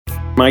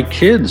My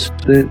kids,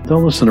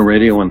 they'll listen to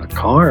radio in the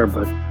car,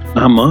 but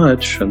not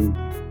much, and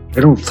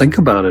they don't think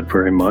about it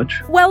very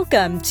much.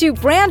 Welcome to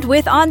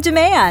Brandwidth On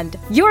Demand,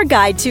 your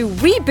guide to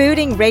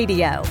rebooting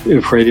radio.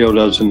 If radio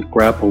doesn't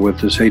grapple with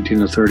this 18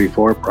 to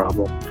 34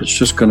 problem, it's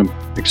just going to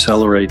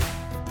accelerate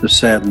the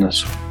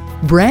sadness.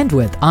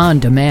 Brandwidth On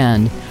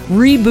Demand,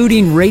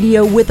 rebooting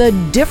radio with a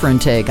different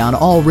take on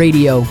all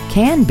radio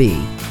can be.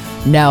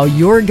 Now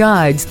your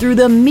guides through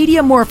the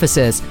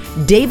metamorphosis,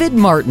 David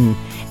Martin,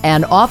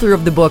 and author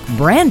of the book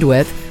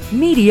Brandwidth,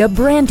 media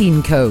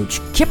branding coach,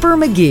 Kipper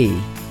McGee.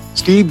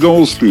 Steve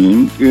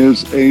Goldstein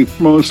is a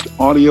most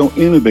audio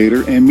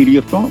innovator and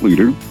media thought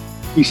leader.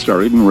 He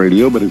started in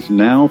radio, but is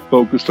now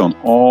focused on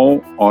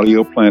all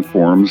audio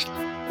platforms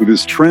with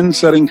his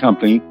trend-setting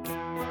company,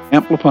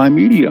 Amplify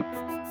Media.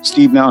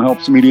 Steve now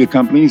helps media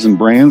companies and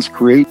brands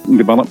create and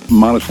develop and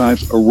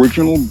monetize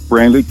original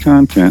branded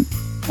content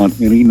on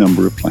any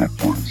number of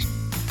platforms.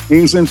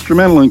 He's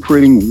instrumental in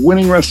creating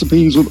winning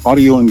recipes with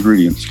audio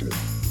ingredients too.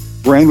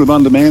 Brandwidth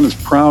On Demand is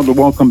proud to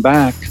welcome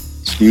back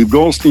Steve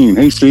Goldstein.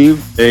 Hey,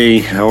 Steve. Hey,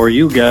 how are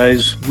you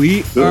guys?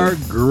 We are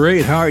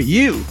great. How are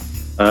you?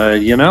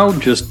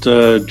 Just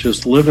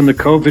living the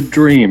COVID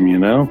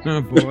dream,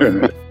 Oh,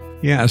 boy.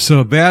 Yeah,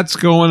 so that's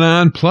going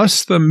on.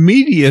 Plus, the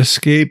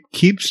mediascape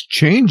keeps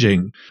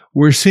changing.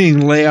 We're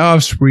seeing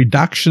layoffs,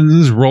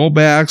 reductions,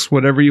 rollbacks,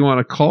 whatever you want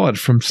to call it,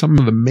 from some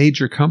of the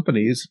major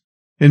companies.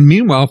 And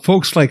meanwhile,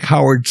 folks like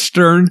Howard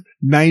Stern,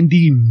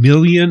 $90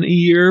 million a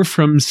year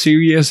from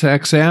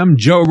SiriusXM.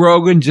 Joe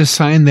Rogan just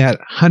signed that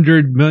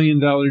 $100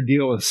 million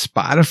deal with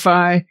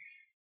Spotify.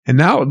 And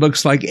now it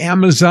looks like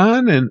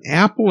Amazon and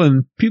Apple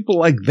and people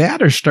like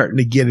that are starting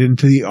to get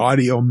into the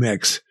audio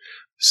mix.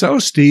 So,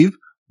 Steve,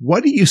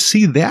 what do you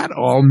see that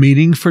all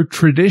meaning for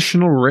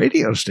traditional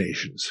radio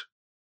stations?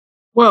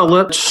 Well,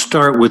 let's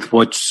start with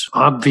what's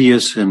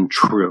obvious and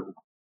true.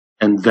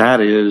 And that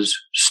is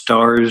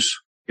stars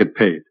get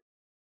paid,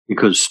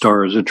 because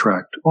stars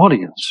attract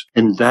audience.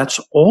 And that's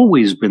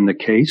always been the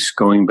case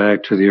going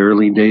back to the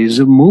early days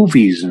of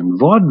movies and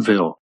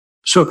vaudeville.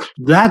 So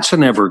that's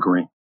an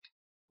evergreen.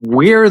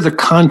 Where the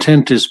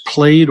content is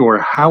played or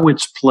how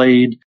it's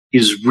played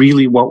is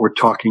really what we're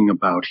talking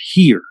about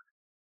here.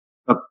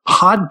 A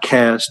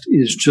podcast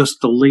is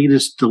just the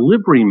latest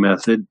delivery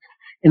method,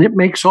 and it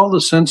makes all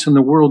the sense in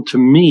the world to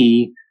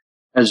me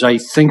as I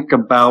think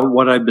about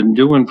what I've been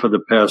doing for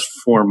the past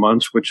 4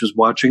 months, which is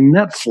watching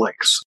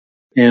Netflix.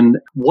 And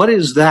what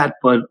is that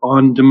but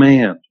on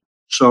demand?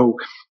 So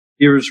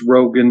here's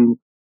Rogan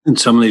and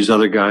some of these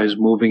other guys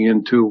moving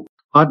into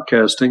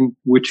podcasting,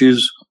 which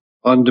is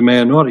on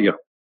demand audio.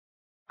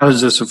 How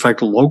does this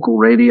affect local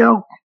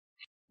radio?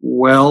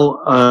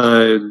 Well,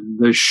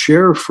 the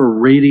share for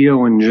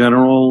radio in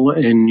general,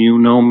 and you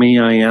know me,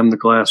 I am the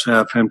glass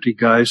half empty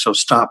guy, so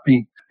stop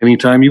me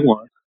anytime you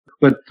want.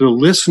 But the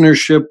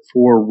listenership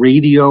for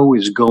radio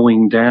is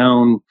going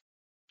down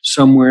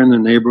somewhere in the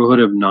neighborhood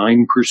of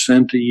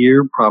 9% a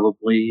year.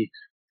 Probably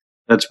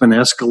that's been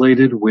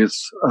escalated with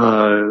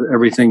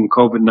everything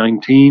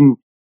COVID-19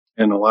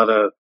 and a lot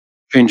of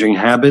changing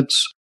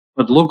habits.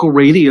 But local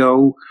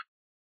radio,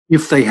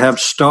 if they have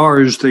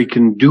stars, they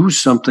can do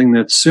something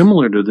that's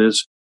similar to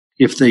this.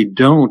 If they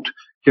don't,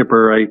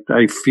 Kipper,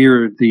 I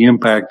fear the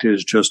impact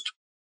is just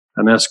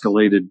an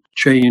escalated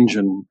change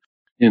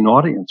in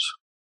audience.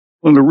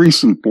 On a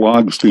recent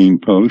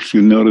Blogstein post,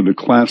 you noted a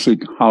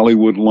classic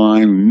Hollywood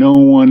line, no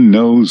one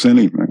knows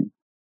anything,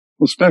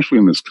 especially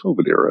in this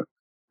COVID era.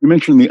 You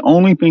mentioned the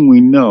only thing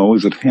we know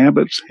is that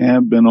habits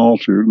have been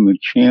altered and the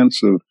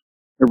chance of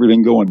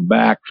everything going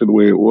back to the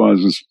way it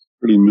was is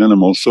pretty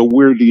minimal. So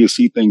where do you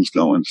see things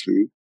going,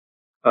 Steve?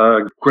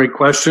 Great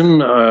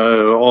question.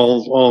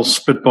 All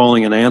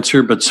spitballing an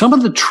answer, but some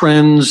of the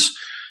trends,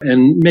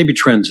 and maybe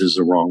trends is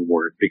the wrong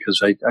word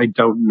because I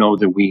don't know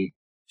that we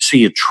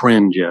see a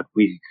trend yet.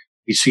 We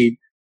see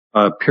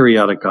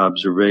periodic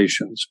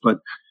observations, but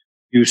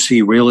you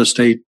see real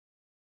estate,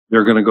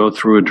 they're going to go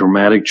through a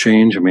dramatic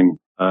change. I mean,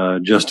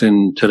 just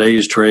in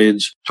today's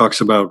trades,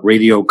 talks about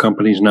radio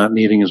companies not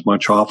needing as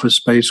much office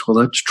space. Well,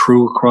 that's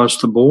true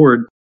across the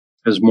board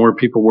as more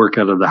people work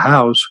out of the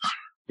house.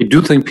 I do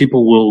think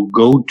people will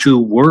go to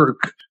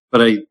work,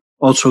 but I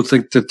also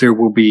think that there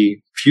will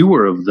be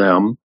fewer of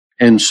them.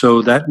 And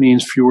so that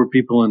means fewer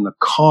people in the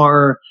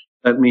car.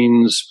 That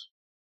means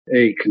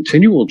a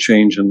continual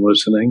change in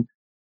listening.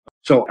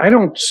 So I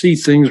don't see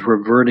things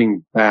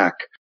reverting back.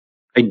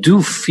 I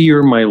do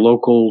fear my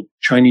local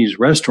Chinese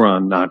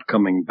restaurant not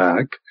coming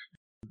back.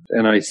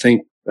 And I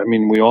think,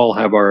 we all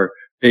have our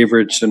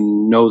favorites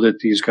and know that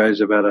these guys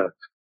have had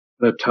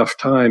a tough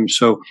time.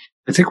 So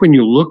I think when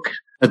you look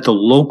at the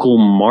local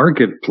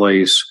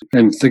marketplace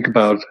and think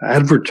about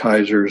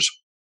advertisers,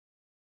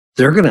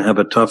 they're going to have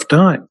a tough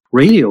time.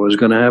 Radio is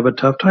going to have a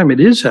tough time. It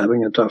is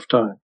having a tough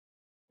time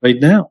right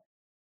now.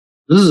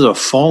 This is a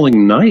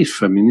falling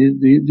knife.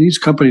 These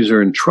companies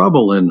are in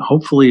trouble, and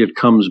hopefully it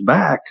comes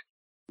back,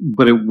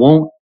 but it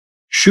won't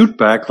shoot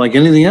back like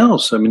anything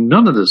else.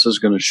 None of this is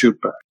going to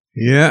shoot back.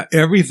 Yeah,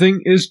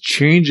 everything is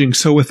changing.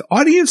 So with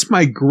audience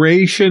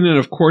migration and,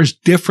 of course,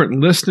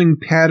 different listening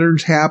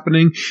patterns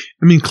happening,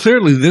 I mean,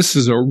 clearly this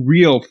is a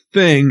real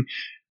thing.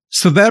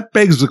 So that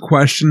begs the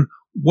question,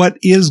 what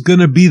is going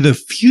to be the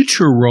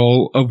future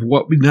role of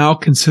what we now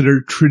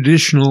consider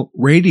traditional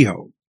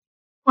radio?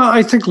 Well,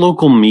 I think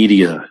local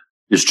media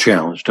is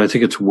challenged. I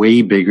think it's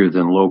way bigger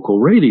than local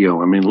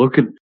radio. I mean, look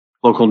at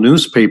local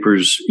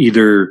newspapers,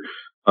 either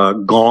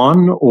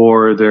gone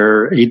or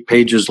they're 8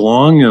 pages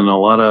long and a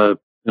lot of,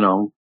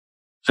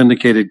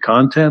 syndicated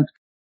content.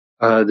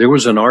 There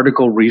was an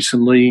article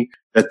recently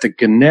that the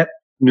Gannett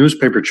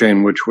newspaper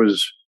chain, which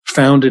was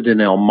founded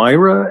in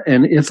Elmira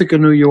and Ithaca,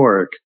 New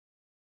York,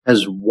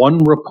 has one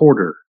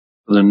reporter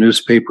for the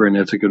newspaper in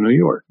Ithaca, New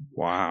York.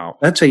 Wow.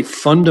 That's a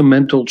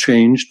fundamental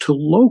change to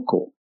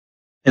local.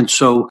 And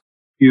so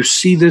you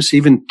see this,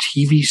 even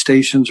TV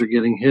stations are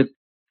getting hit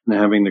and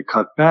having to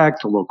cut back,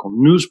 to local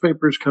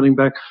newspapers cutting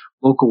back,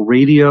 local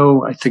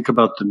radio. I think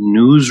about the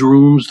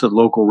newsrooms that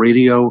local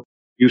radio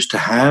used to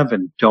have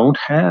and don't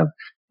have.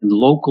 And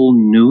local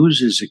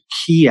news is a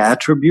key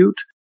attribute.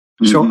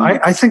 So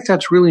I think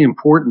that's really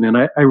important. And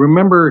I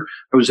remember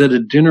I was at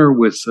a dinner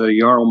with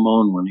Jarl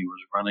Mohn when he was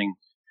running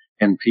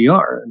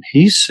NPR. And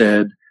he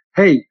said,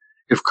 hey,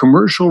 if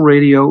commercial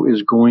radio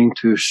is going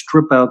to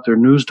strip out their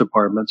news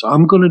departments,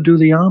 I'm going to do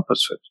the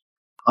opposite.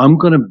 I'm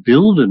going to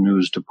build a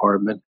news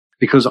department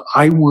because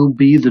I will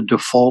be the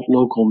default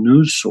local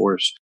news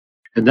source.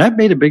 And that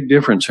made a big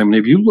difference. I mean,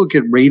 if you look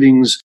at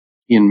ratings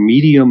in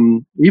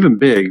medium, even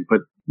big,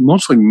 but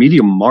mostly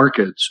medium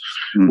markets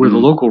where the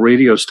local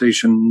radio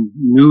station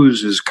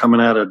news is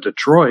coming out of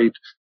Detroit,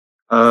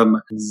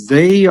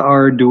 they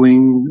are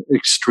doing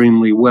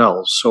extremely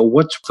well. So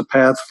what's the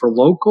path for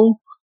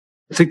local?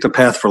 I think the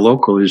path for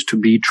local is to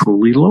be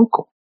truly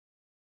local.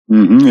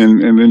 And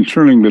then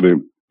turning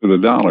to the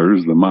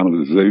dollars, the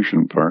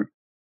monetization part,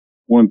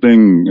 one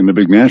thing in the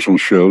big national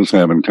shows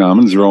have in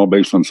common is they're all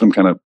based on some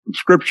kind of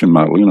subscription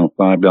model,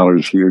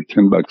 $5 here,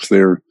 $10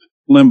 there.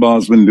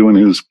 Limbaugh's been doing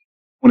his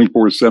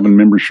 24/7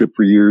 membership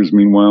for years.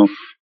 Meanwhile,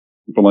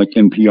 people like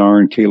NPR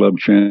and K-Love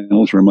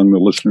channels are among the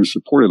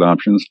listener-supported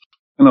options.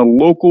 And a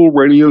local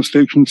radio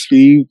station,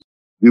 Steve,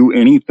 do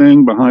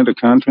anything behind a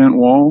content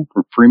wall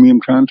for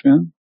premium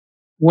content?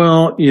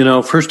 Well,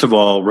 first of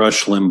all,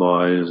 Rush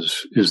Limbaugh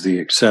is the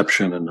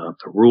exception and not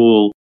the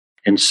rule.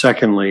 And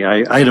secondly,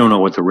 I don't know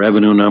what the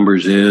revenue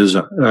numbers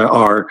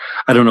are.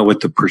 I don't know what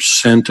the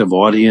percent of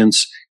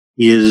audience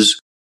is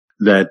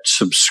that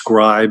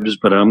subscribes,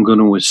 but I'm going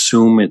to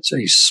assume it's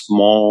a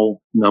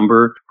small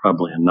number,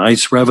 probably a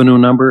nice revenue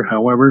number,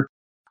 however.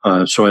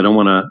 So I don't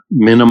want to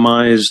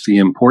minimize the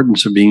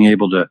importance of being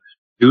able to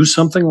do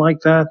something like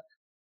that.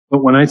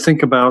 But when I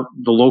think about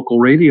the local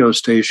radio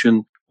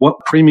station,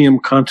 what premium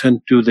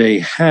content do they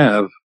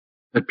have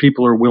that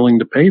people are willing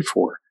to pay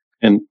for?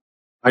 And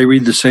I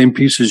read the same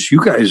pieces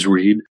you guys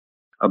read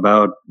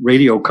about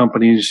radio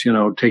companies,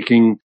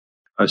 taking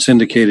a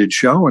syndicated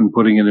show and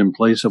putting it in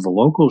place of a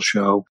local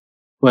show.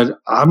 But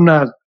I'm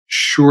not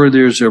sure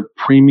there's a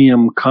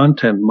premium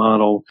content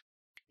model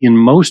in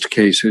most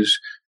cases.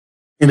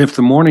 And if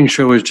the morning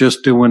show is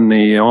just doing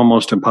the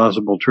almost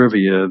impossible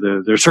trivia,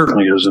 there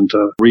certainly isn't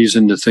a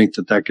reason to think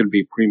that could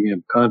be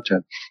premium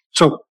content.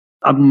 So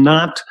I'm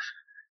not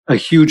a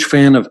huge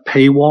fan of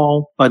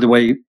paywall. By the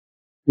way,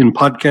 in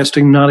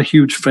podcasting, not a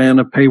huge fan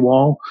of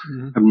paywall.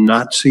 I've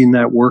not seen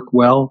that work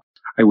well.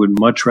 I would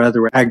much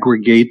rather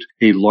aggregate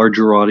a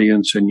larger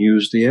audience and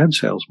use the ad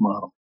sales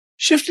model.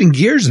 Shifting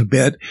gears a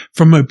bit,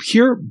 from a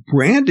pure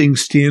branding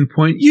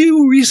standpoint,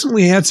 you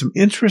recently had some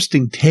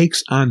interesting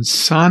takes on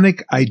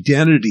sonic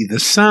identity, the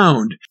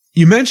sound.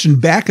 You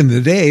mentioned back in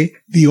the day,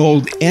 the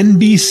old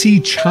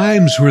NBC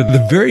chimes were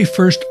the very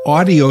first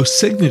audio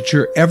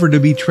signature ever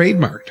to be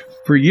trademarked.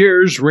 For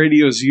years,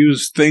 radios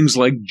used things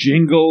like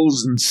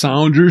jingles and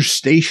sounders,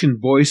 station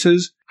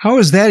voices. How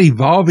is that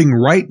evolving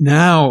right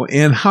now,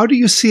 and how do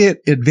you see it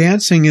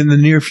advancing in the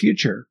near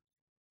future?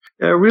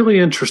 A really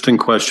interesting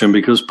question,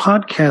 because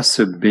podcasts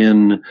have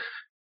been,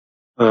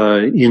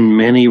 in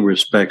many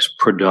respects,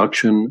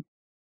 production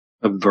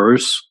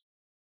averse.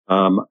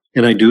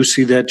 And I do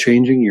see that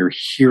changing. You're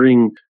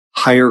hearing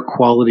higher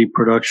quality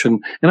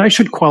production. And I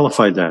should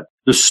qualify that.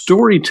 The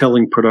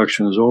storytelling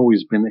production has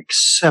always been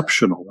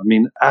exceptional. I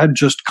mean, I'm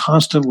just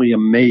constantly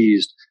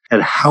amazed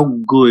at how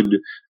good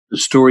the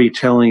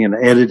storytelling and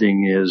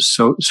editing is.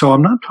 So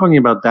I'm not talking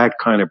about that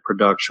kind of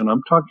production.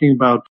 I'm talking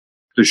about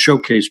the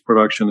showcase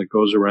production that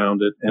goes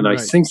around it. And right.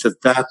 I think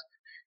that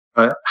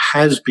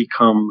has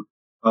become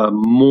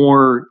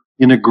more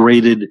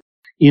integrated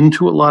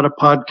into a lot of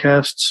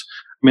podcasts.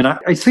 I mean,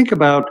 I think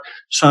about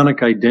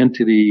sonic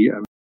identity.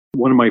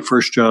 One of my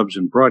first jobs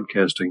in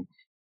broadcasting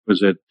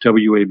was at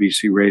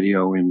WABC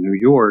Radio in New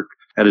York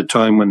at a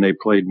time when they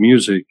played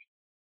music.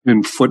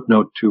 In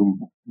footnote to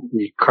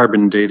the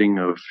carbon dating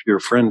of your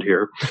friend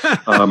here,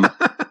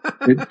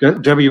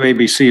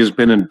 WABC has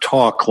been in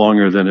talk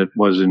longer than it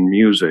was in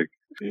music.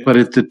 Yeah. But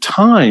at the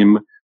time,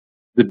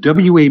 the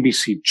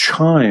WABC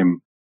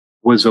chime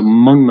was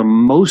among the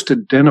most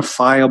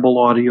identifiable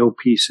audio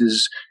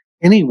pieces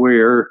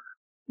anywhere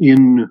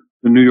in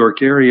the New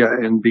York area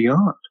and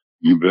beyond.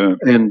 You bet.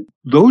 And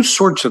those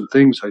sorts of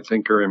things, I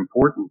think, are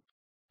important.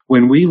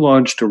 When we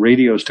launched a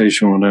radio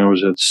station when I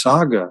was at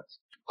Saga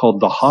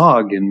called The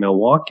Hog in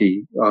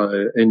Milwaukee,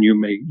 and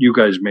you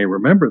guys may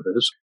remember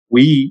this,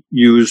 we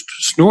used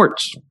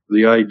snorts,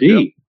 the ID.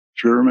 Yep.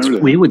 Sure remember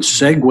that. We would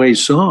segue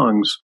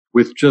songs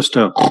with just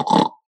a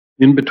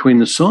in between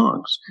the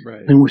songs.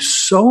 Right. And it was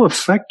so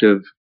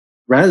effective.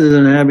 Rather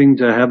than having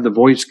to have the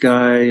voice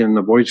guy and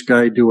the voice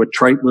guy do a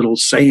trite little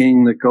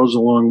saying that goes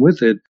along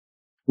with it,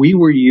 we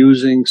were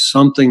using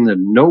something that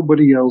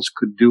nobody else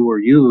could do or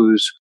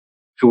use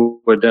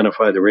to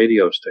identify the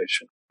radio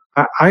station.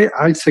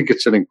 I think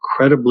it's an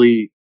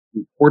incredibly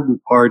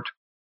important part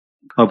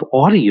of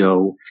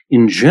audio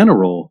in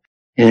general,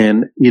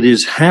 and it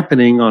is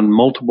happening on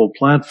multiple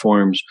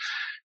platforms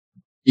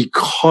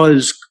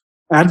because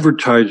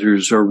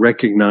advertisers are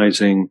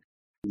recognizing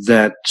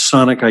that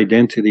sonic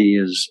identity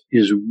is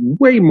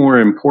way more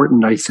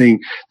important, I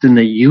think, than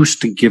they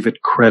used to give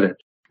it credit.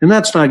 And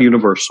that's not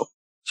universal.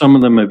 Some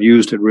of them have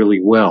used it really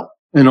well.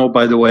 And oh,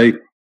 by the way,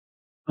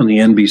 on the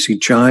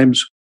NBC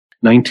Chimes,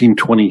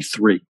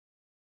 1923.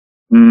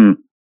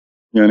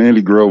 Yeah, and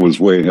Andy Grove was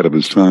way ahead of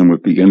his time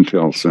with the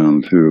Intel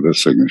sound, too, the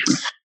signature.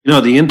 You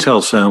know, the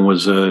Intel sound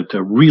was a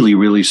really,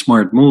 really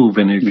smart move.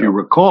 And if you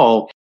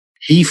recall,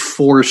 he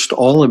forced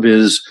all of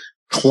his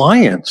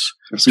clients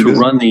to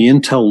run the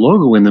Intel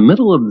logo in the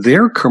middle of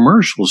their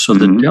commercial. So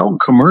the Dell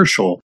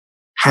commercial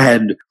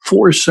had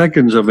 4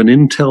 seconds of an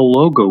Intel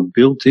logo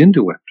built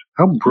into it.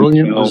 How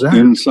brilliant was that?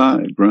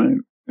 Inside, right.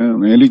 Yeah,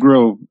 Andy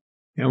Grove.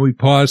 And we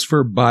pause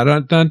for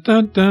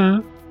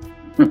ba-da-dun-dun-dun.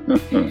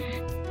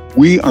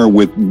 We are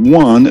with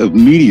one of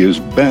media's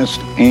best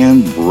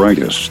and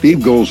brightest,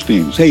 Steve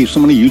Goldstein. Hey,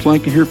 somebody you'd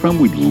like to hear from?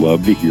 We'd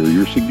love to hear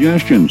your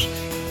suggestions.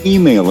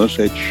 Email us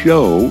at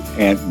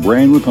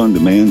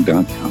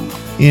show@brandwidthondemand.com.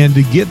 And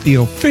to get the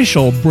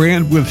official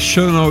Brandwidth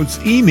show notes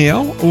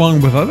email, along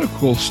with other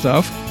cool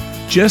stuff,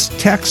 just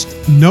text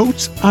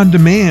Notes on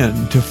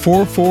Demand to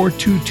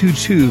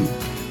 44222.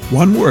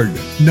 One word,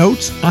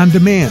 Notes on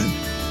Demand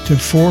to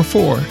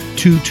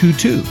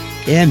 44222.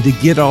 And to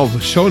get all the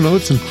show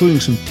notes, including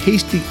some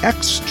tasty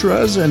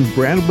extras and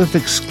Brandwidth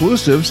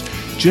exclusives,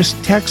 just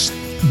text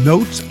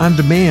Notes on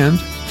Demand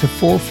to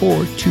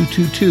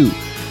 44222.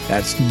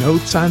 That's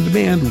Notes on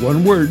Demand,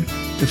 one word,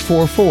 to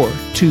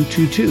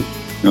 44222.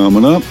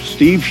 Coming up,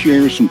 Steve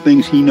shares some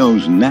things he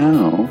knows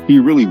now he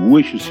really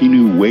wishes he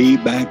knew way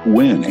back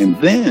when. And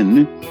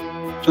then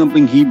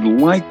something he'd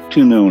like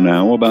to know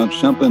now about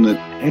something that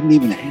hadn't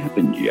even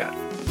happened yet.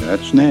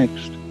 That's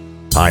next.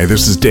 Hi,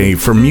 this is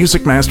Dave from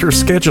Music Master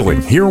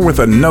Scheduling, here with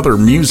another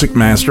Music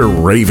Master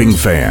raving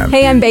fan.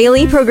 Hey, I'm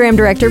Bailey, Program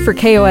Director for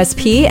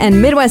KOSP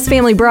and Midwest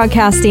Family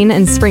Broadcasting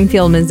in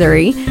Springfield,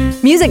 Missouri.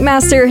 Music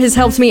Master has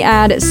helped me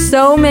add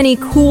so many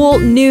cool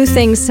new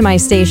things to my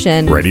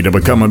station. Ready to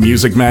become a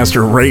Music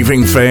Master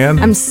raving fan?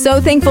 I'm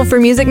so thankful for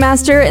Music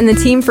Master and the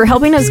team for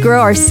helping us grow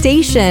our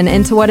station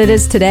into what it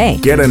is today.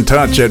 Get in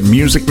touch at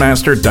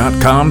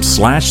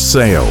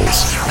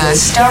musicmaster.com/sales. The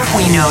stuff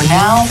we know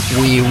now,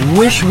 we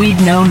wish we'd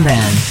known then.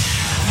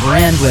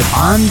 Brandwidth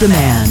on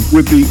Demand.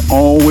 With the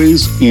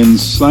always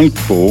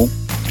insightful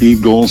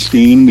Steve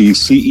Goldstein, the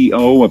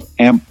CEO of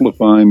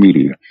Amplify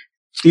Media.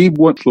 Steve,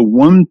 what's the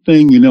one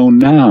thing you know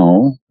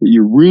now that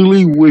you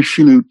really wish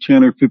you knew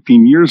 10 or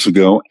 15 years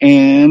ago?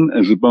 And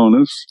as a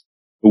bonus,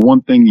 the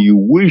one thing you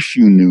wish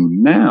you knew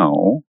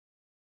now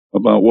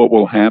about what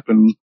will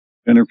happen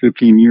 10 or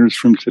 15 years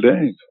from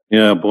today?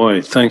 Yeah,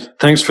 boy.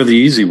 Thanks for the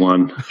easy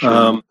one.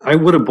 I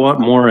would have bought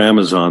more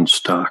Amazon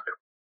stock.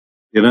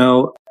 You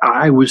know,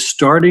 I was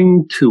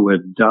starting to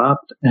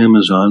adopt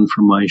Amazon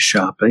for my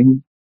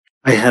shopping.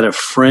 I had a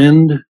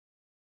friend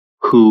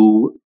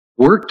who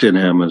worked in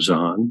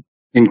Amazon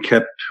and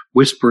kept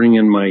whispering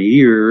in my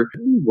ear,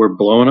 we're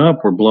blowing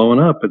up,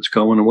 it's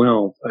going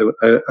well.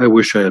 I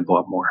wish I had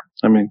bought more.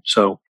 I mean,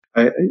 so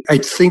I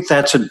think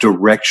that's a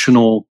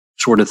directional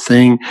sort of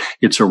thing.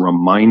 It's a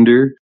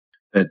reminder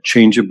that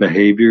change of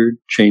behavior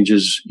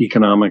changes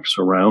economics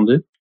around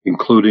it,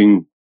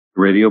 including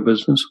the radio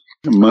business.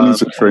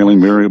 Money's a trailing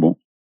variable.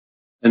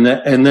 And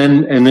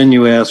then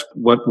you ask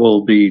what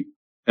will be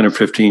 10 or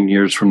 15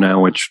 years from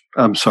now, which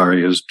I'm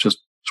sorry is just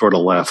sort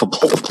of laughable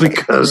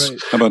because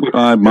how about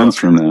 5 months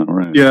from now,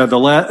 right? Yeah,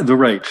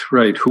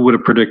 right. Who would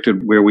have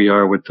predicted where we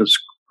are with this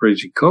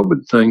crazy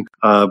COVID thing?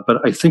 But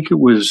I think it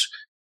was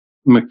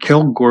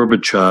Mikhail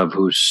Gorbachev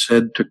who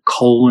said to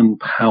Colin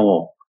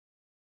Powell,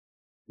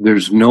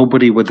 "There's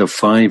nobody with a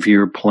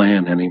 5-year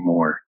plan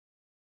anymore,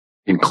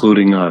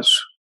 including us."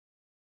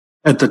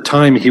 At the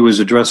time, he was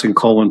addressing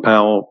Colin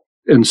Powell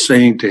and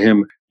saying to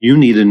him, "You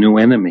need a new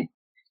enemy."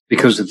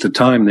 Because at the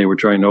time, they were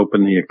trying to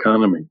open the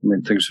economy. I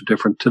mean, things are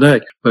different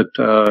today. But,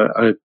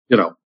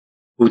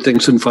 who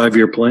thinks in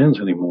 5-year plans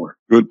anymore?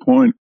 Good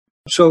point.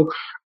 So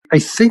I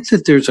think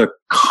that there's a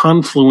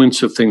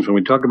confluence of things when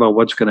we talk about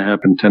what's going to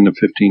happen 10 to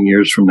 15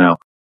 years from now.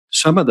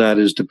 Some of that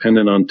is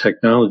dependent on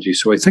technology.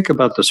 So I think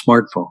about the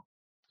smartphone.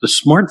 The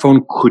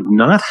smartphone could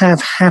not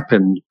have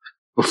happened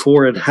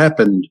before it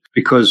happened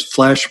because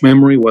flash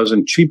memory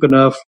wasn't cheap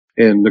enough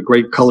and the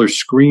great color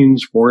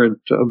screens weren't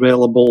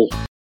available.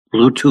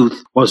 Bluetooth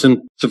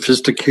wasn't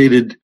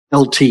sophisticated.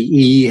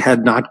 LTE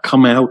had not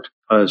come out,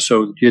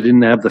 so you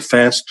didn't have the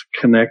fast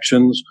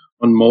connections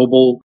on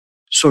mobile.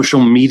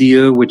 Social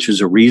media, which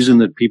is a reason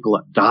that people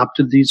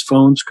adopted these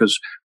phones, because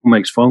who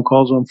makes phone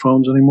calls on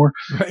phones anymore?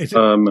 Right.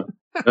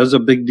 That's a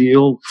big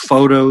deal.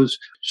 Photos.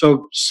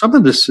 So some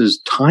of this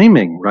is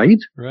timing, right?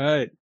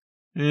 Right.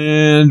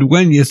 And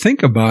when you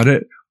think about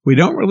it, we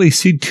don't really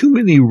see too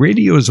many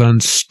radios on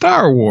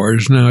Star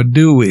Wars now,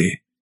 do we?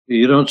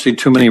 You don't see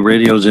too many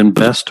radios in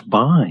Best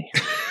Buy.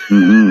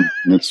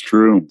 That's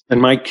true.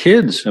 And my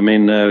kids, I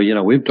mean,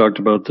 we've talked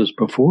about this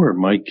before.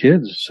 My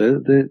kids,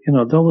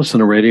 they'll listen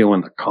to radio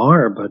in the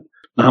car, but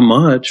not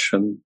much.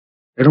 And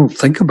they don't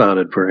think about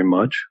it very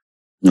much.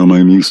 No,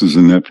 my nieces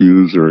and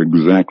nephews are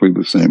exactly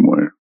the same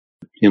way.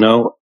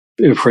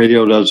 If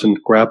radio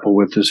doesn't grapple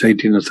with this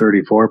 18 to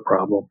 34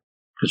 problem,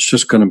 it's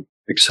just going to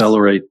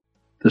accelerate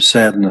the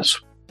sadness.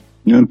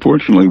 Yeah,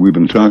 unfortunately, we've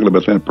been talking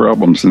about that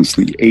problem since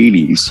the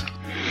 80s.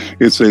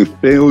 It's a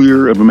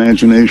failure of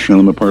imagination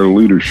on the part of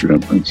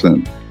leadership. It's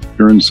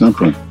pure and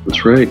simple.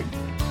 That's right.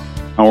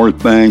 Our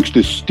thanks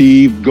to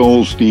Steve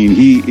Goldstein.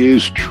 He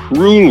is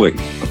truly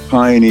a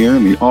pioneer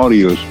in the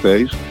audio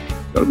space.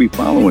 Got to be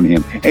following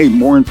him. Hey,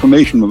 more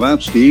information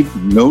about Steve,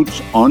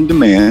 Notes on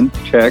Demand,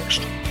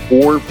 text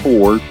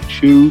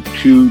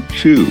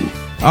 44222.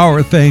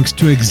 Our thanks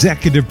to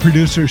executive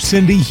producer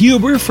Cindy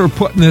Huber for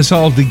putting this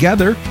all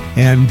together.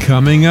 And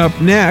coming up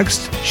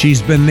next,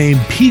 she's been named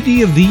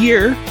PD of the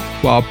Year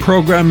while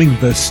programming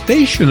the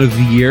Station of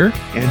the Year,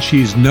 and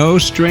she's no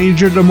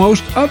stranger to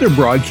most other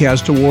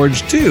broadcast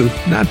awards too,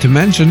 not to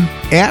mention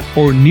at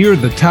or near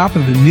the top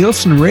of the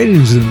Nielsen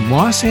ratings in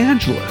Los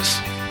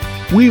Angeles.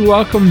 We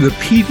welcome the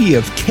PD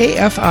of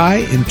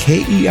KFI and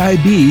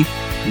KEIB,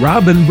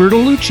 Robin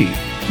Bertolucci.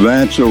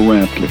 That's a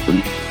wrap,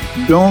 Kipper.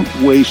 Don't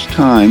waste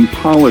time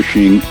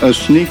polishing a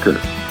sneaker.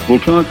 We'll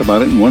talk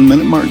about it in 1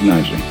 Minute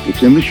Martinizing.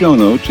 It's in the show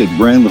notes at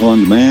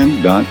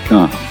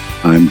brandwithondemand.com.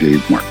 I'm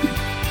Dave Martin.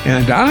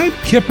 And I'm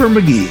Kipper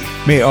McGee.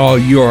 May all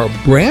your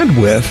brand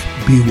width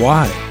be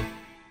wide.